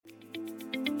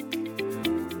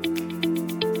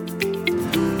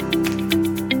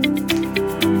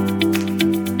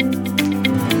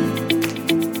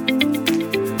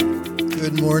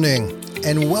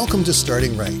and welcome to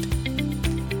Starting Right.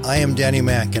 I am Danny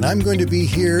Mack, and I'm going to be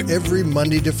here every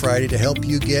Monday to Friday to help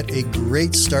you get a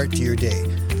great start to your day.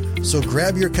 So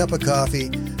grab your cup of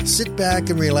coffee, sit back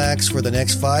and relax for the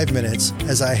next 5 minutes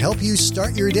as I help you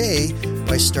start your day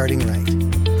by starting right.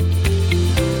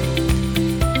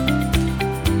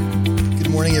 Good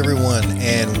morning, everyone,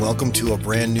 and welcome to a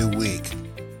brand new week.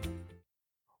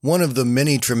 One of the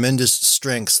many tremendous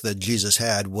strengths that Jesus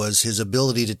had was his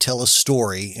ability to tell a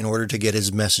story in order to get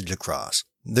his message across.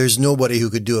 There's nobody who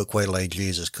could do it quite like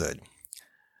Jesus could.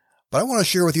 But I want to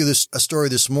share with you a story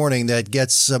this morning that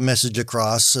gets a message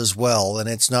across as well, and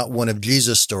it's not one of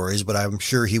Jesus' stories, but I'm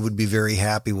sure he would be very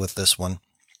happy with this one.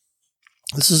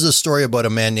 This is a story about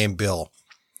a man named Bill.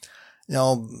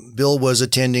 Now, Bill was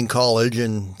attending college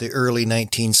in the early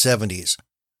 1970s.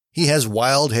 He has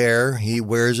wild hair, he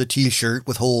wears a t-shirt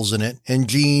with holes in it, and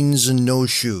jeans and no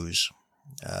shoes.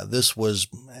 This was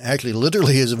actually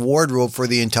literally his wardrobe for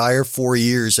the entire 4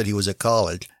 years that he was at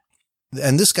college.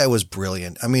 And this guy was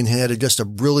brilliant. I mean, he had just a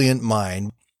brilliant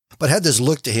mind, but had this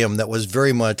look to him that was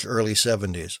very much early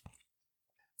 70s.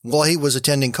 While he was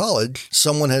attending college,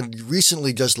 someone had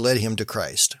recently just led him to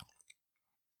Christ.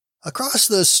 Across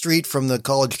the street from the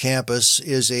college campus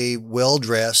is a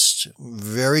well-dressed,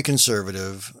 very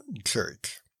conservative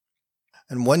church.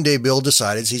 And one day Bill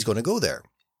decides he's going to go there.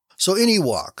 So in he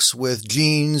walks with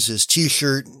jeans, his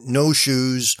t-shirt, no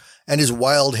shoes, and his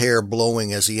wild hair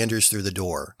blowing as he enters through the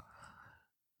door.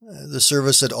 The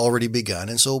service had already begun,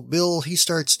 and so Bill, he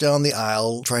starts down the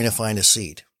aisle trying to find a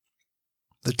seat.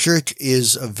 The church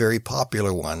is a very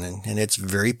popular one, and it's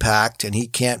very packed, and he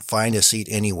can't find a seat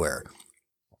anywhere.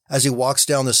 As he walks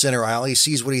down the center aisle, he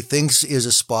sees what he thinks is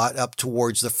a spot up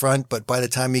towards the front, but by the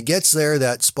time he gets there,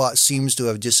 that spot seems to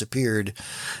have disappeared,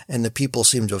 and the people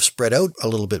seem to have spread out a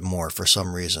little bit more for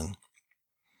some reason.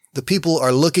 The people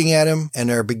are looking at him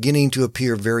and are beginning to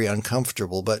appear very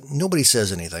uncomfortable, but nobody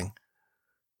says anything.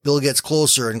 Bill gets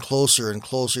closer and closer and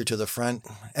closer to the front,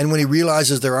 and when he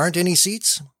realizes there aren't any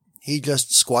seats, he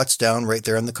just squats down right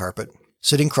there on the carpet,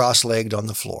 sitting cross-legged on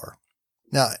the floor.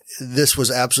 Now, this was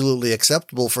absolutely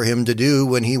acceptable for him to do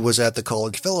when he was at the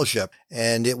college fellowship,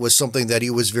 and it was something that he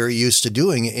was very used to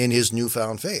doing in his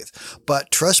newfound faith. But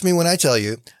trust me when I tell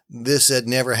you, this had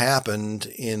never happened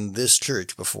in this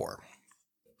church before.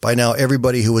 By now,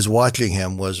 everybody who was watching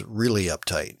him was really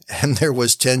uptight, and there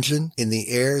was tension in the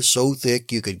air so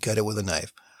thick you could cut it with a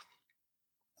knife.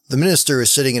 The minister is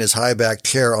sitting in his high-backed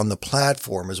chair on the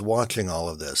platform, is watching all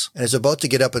of this, and is about to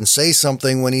get up and say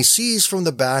something when he sees from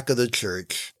the back of the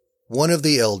church one of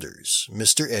the elders,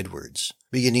 Mr. Edwards,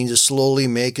 beginning to slowly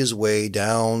make his way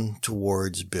down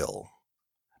towards Bill.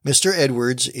 Mr.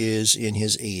 Edwards is in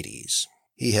his 80s.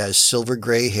 He has silver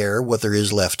gray hair, what there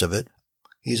is left of it.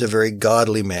 He's a very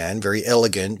godly man, very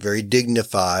elegant, very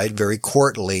dignified, very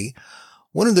courtly,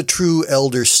 one of the true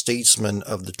elder statesmen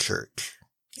of the church.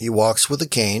 He walks with a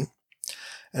cane,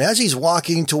 and as he's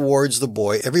walking towards the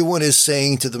boy, everyone is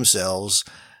saying to themselves,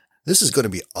 this is going to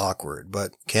be awkward,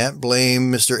 but can't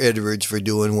blame Mr. Edwards for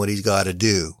doing what he's got to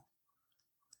do.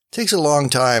 It takes a long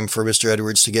time for Mr.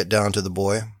 Edwards to get down to the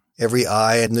boy. Every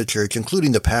eye in the church,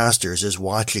 including the pastors, is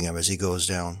watching him as he goes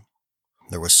down.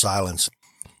 There was silence.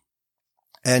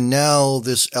 And now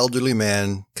this elderly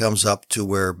man comes up to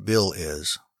where Bill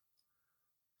is.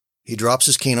 He drops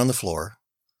his cane on the floor,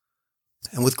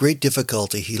 and with great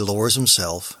difficulty he lowers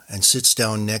himself and sits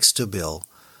down next to Bill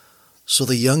so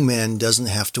the young man doesn't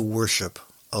have to worship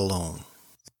alone.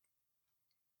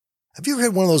 Have you ever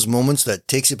had one of those moments that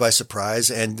takes you by surprise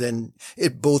and then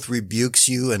it both rebukes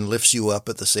you and lifts you up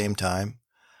at the same time?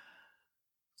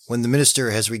 When the minister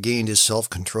has regained his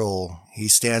self-control, he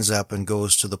stands up and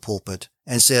goes to the pulpit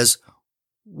and says,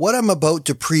 "What I'm about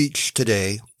to preach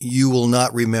today you will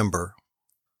not remember,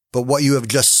 but what you have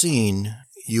just seen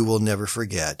you will never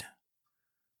forget.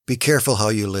 Be careful how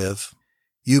you live.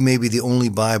 You may be the only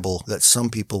Bible that some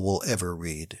people will ever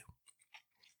read."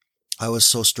 I was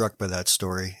so struck by that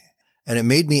story, and it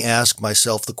made me ask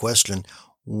myself the question,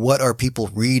 what are people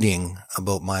reading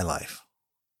about my life?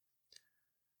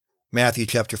 Matthew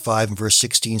chapter 5 and verse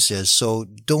 16 says, "So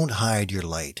don't hide your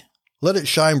light. Let it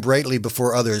shine brightly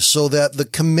before others, so that the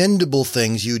commendable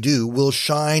things you do will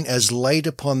shine as light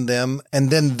upon them,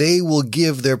 and then they will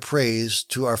give their praise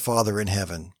to our Father in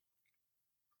heaven."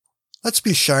 Let's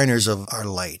be shiners of our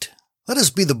light. Let us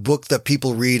be the book that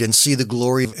people read and see the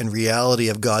glory and reality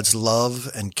of God's love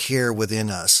and care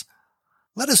within us.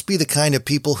 Let us be the kind of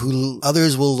people who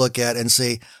others will look at and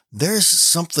say, there's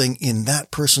something in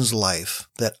that person's life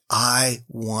that I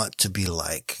want to be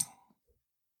like.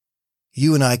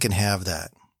 You and I can have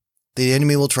that. The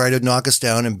enemy will try to knock us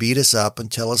down and beat us up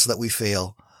and tell us that we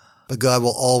fail. but God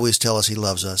will always tell us He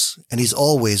loves us, and He's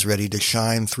always ready to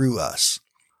shine through us.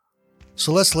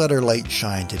 So let's let our light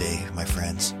shine today, my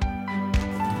friends.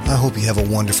 I hope you have a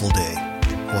wonderful day.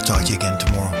 We'll talk to you again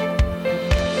tomorrow.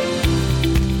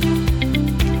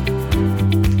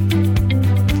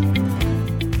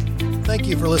 Thank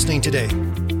you for listening today,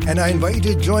 and I invite you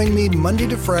to join me Monday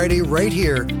to Friday right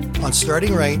here on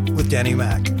Starting Right with Danny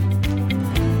Mack.